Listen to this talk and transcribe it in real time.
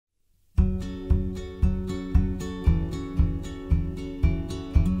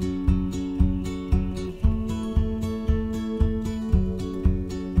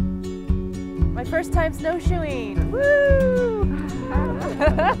first time snowshoeing. Woo!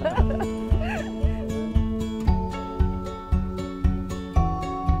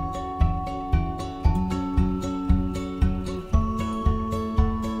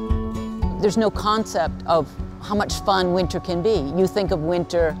 There's no concept of how much fun winter can be. You think of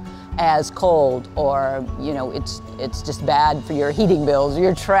winter as cold, or it's just bad for your heating bills,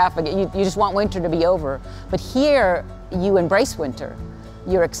 your traffic. You just want winter to be over. But here, you embrace winter.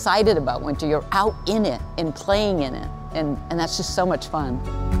 You're excited about winter. You're out in it and playing in it, and that's just so much fun.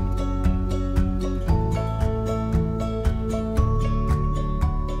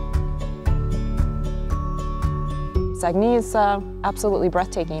 Saguenay is absolutely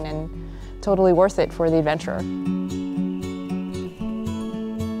breathtaking and totally worth it for the adventure.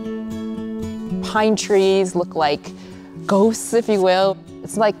 Pine trees look like ghosts, if you will.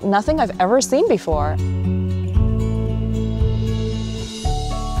 It's like nothing I've ever seen before.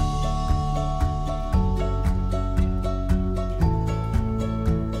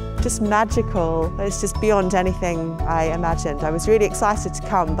 Just magical. It's just beyond anything I imagined. I was really excited to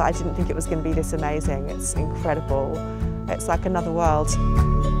come, but I didn't think it was going to be this amazing. It's incredible. It's like another world.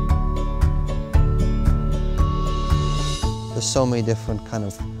 There's so many different kind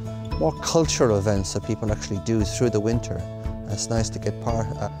of more cultural events that people actually do through the winter. And it's nice to get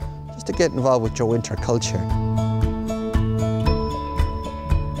just to get involved with your winter culture.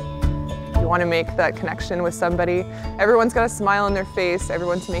 You want to make that connection with somebody. Everyone's got a smile on their face,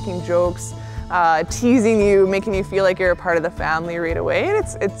 everyone's making jokes, teasing you, making you feel like you're a part of the family right away. And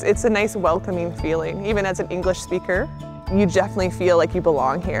it's a nice welcoming feeling. Even as an English speaker, you definitely feel like you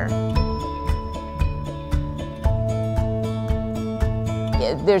belong here.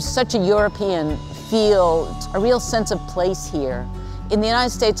 There's such a European feel, a real sense of place here. In the United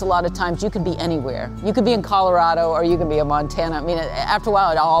States, a lot of times you could be anywhere. You could be in Colorado or you could be in Montana. I mean, after a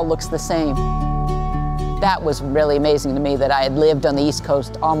while, it all looks the same. That was really amazing to me, that I had lived on the East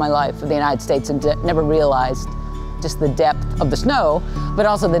Coast all my life of the United States and never realized just the depth of the snow, but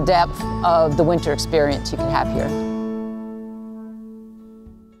also the depth of the winter experience you can have here.